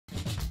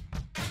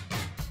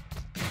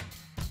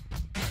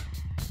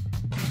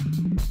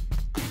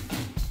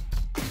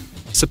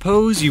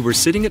Suppose you were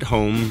sitting at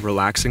home,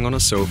 relaxing on a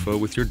sofa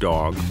with your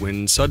dog,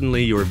 when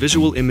suddenly your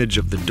visual image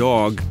of the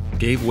dog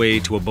gave way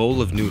to a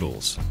bowl of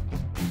noodles.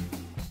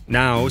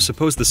 Now,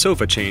 suppose the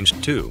sofa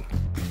changed too.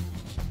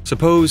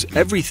 Suppose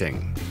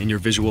everything in your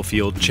visual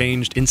field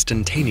changed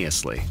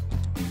instantaneously.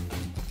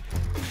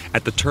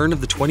 At the turn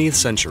of the 20th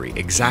century,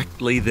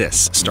 exactly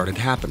this started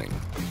happening.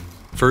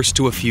 First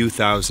to a few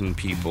thousand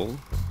people,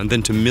 and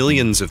then to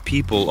millions of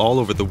people all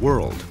over the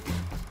world.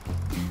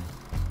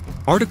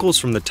 Articles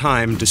from the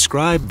time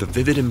describe the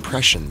vivid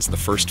impressions the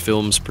first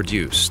films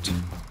produced,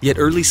 yet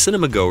early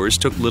cinema-goers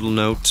took little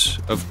note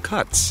of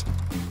cuts,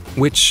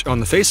 which, on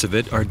the face of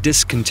it, are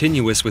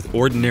discontinuous with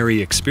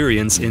ordinary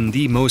experience in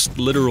the most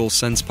literal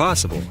sense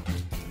possible.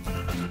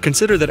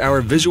 Consider that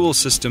our visual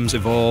systems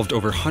evolved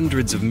over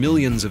hundreds of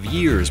millions of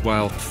years,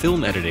 while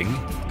film editing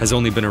has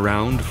only been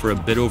around for a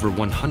bit over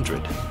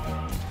 100.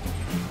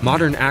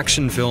 Modern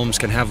action films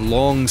can have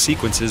long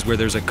sequences where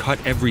there's a cut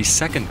every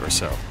second or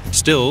so.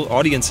 Still,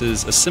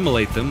 audiences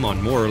assimilate them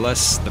on more or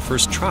less the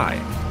first try.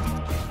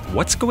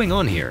 What's going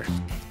on here?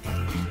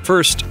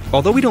 First,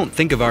 although we don't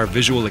think of our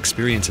visual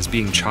experience as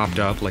being chopped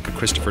up like a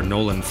Christopher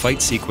Nolan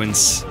fight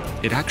sequence,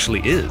 it actually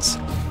is.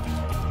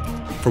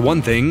 For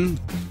one thing,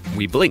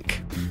 we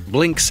blink.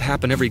 Blinks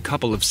happen every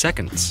couple of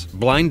seconds,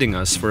 blinding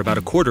us for about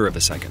a quarter of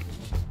a second.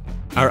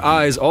 Our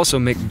eyes also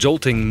make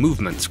jolting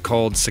movements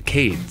called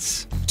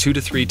saccades, 2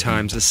 to 3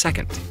 times a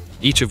second,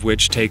 each of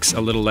which takes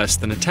a little less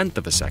than a tenth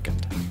of a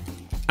second.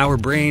 Our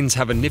brains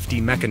have a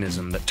nifty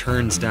mechanism that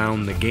turns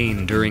down the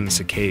gain during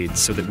saccades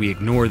so that we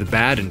ignore the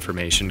bad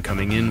information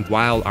coming in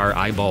while our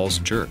eyeballs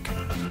jerk.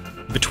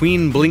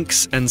 Between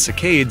blinks and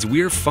saccades,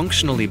 we're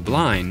functionally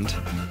blind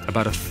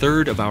about a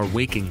third of our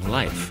waking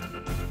life.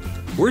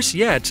 Worse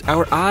yet,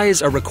 our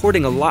eyes are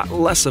recording a lot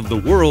less of the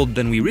world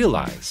than we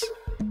realize.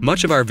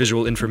 Much of our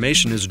visual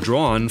information is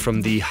drawn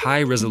from the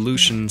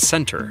high-resolution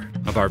center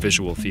of our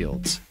visual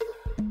fields.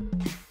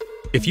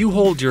 If you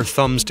hold your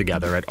thumbs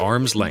together at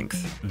arm's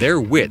length, their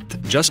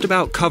width just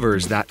about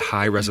covers that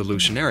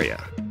high-resolution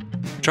area.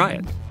 Try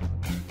it.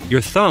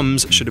 Your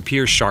thumbs should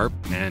appear sharp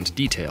and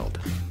detailed.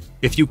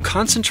 If you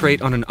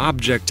concentrate on an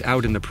object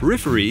out in the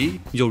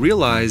periphery, you'll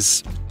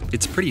realize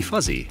it's pretty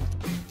fuzzy.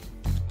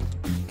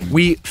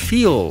 We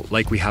feel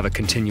like we have a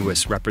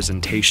continuous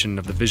representation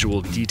of the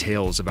visual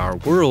details of our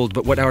world,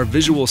 but what our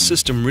visual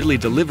system really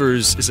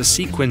delivers is a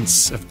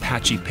sequence of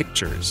patchy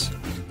pictures,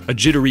 a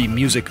jittery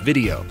music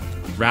video,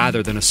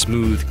 rather than a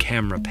smooth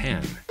camera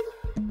pan.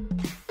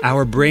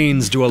 Our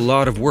brains do a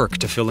lot of work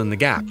to fill in the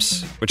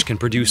gaps, which can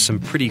produce some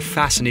pretty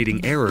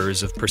fascinating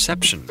errors of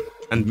perception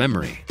and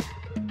memory.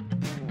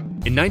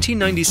 In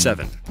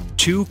 1997,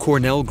 2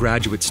 Cornell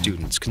graduate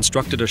students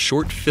constructed a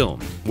short film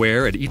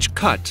where, at each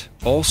cut,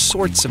 all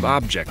sorts of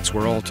objects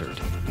were altered.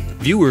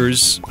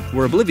 Viewers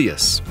were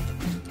oblivious.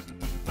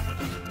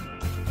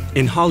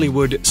 In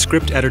Hollywood,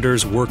 script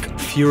editors work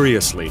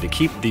furiously to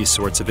keep these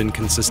sorts of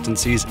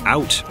inconsistencies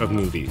out of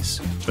movies,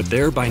 but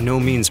they're by no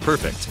means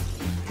perfect.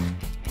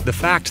 The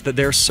fact that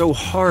they're so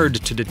hard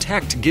to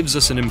detect gives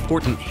us an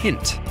important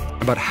hint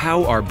about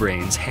how our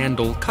brains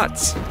handle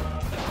cuts.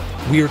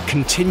 We're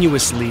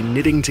continuously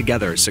knitting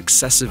together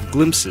successive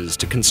glimpses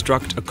to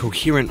construct a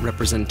coherent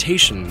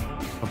representation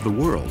of the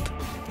world.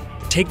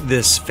 Take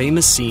this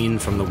famous scene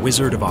from The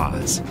Wizard of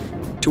Oz.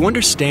 To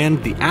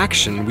understand the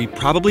action, we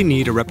probably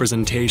need a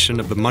representation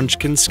of the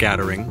Munchkins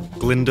scattering,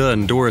 Glinda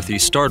and Dorothy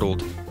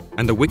startled,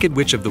 and the Wicked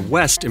Witch of the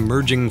West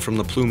emerging from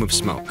the plume of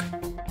smoke.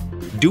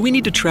 Do we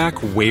need to track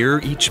where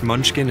each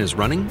Munchkin is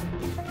running?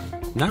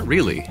 Not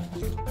really.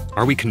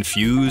 Are we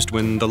confused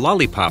when the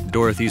lollipop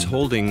Dorothy's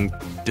holding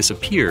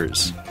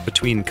disappears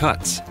between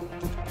cuts?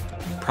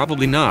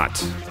 Probably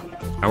not.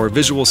 Our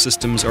visual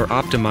systems are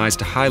optimized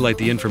to highlight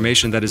the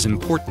information that is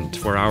important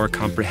for our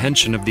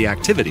comprehension of the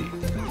activity.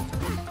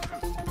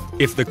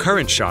 If the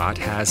current shot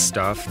has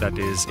stuff that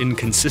is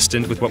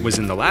inconsistent with what was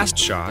in the last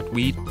shot,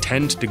 we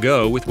tend to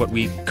go with what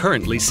we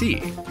currently see.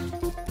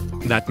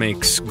 That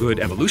makes good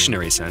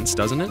evolutionary sense,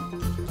 doesn't it?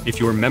 If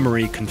your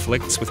memory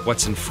conflicts with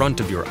what's in front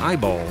of your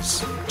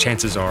eyeballs,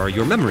 chances are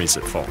your memory's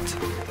at fault.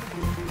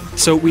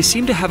 So we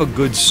seem to have a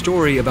good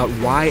story about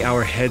why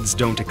our heads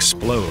don't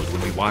explode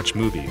when we watch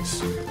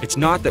movies. It's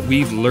not that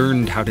we've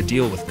learned how to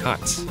deal with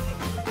cuts.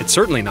 It's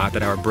certainly not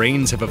that our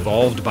brains have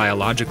evolved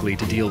biologically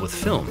to deal with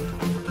film.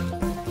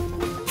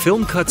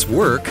 Film cuts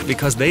work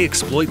because they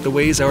exploit the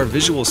ways our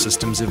visual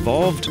systems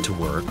evolved to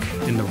work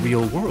in the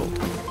real world.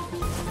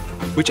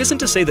 Which isn't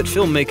to say that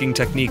filmmaking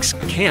techniques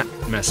can't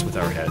mess with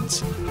our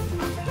heads.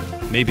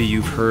 Maybe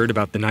you've heard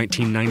about the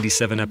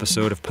 1997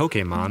 episode of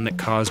Pokémon that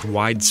caused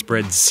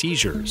widespread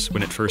seizures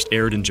when it first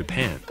aired in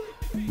Japan.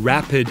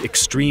 Rapid,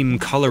 extreme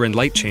color and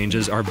light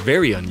changes are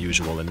very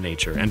unusual in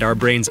nature, and our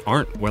brains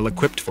aren't well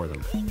equipped for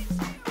them.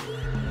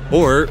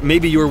 Or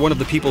maybe you're one of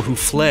the people who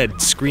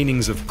fled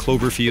screenings of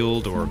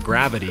Cloverfield or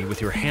Gravity with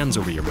your hands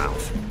over your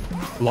mouth.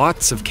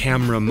 Lots of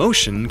camera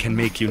motion can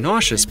make you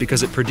nauseous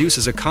because it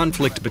produces a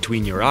conflict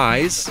between your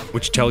eyes,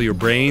 which tell your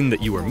brain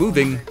that you are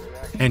moving,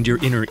 and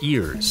your inner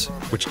ears,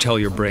 which tell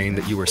your brain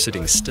that you are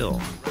sitting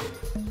still.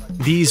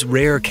 These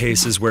rare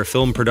cases where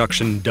film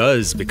production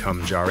does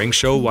become jarring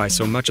show why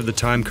so much of the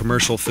time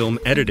commercial film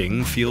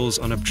editing feels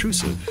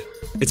unobtrusive.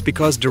 It's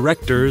because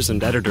directors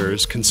and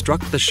editors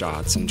construct the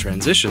shots and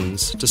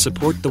transitions to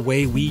support the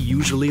way we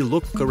usually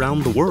look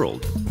around the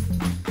world.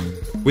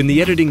 When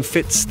the editing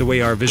fits the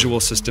way our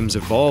visual systems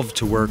evolved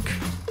to work,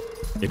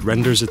 it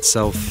renders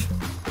itself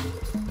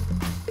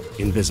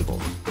invisible.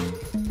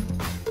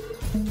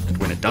 And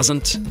when it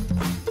doesn't,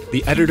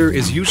 the editor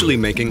is usually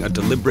making a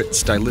deliberate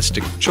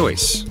stylistic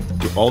choice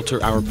to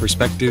alter our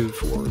perspective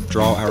or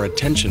draw our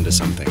attention to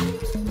something.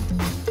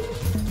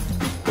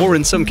 Or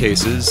in some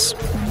cases,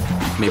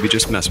 maybe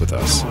just mess with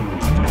us.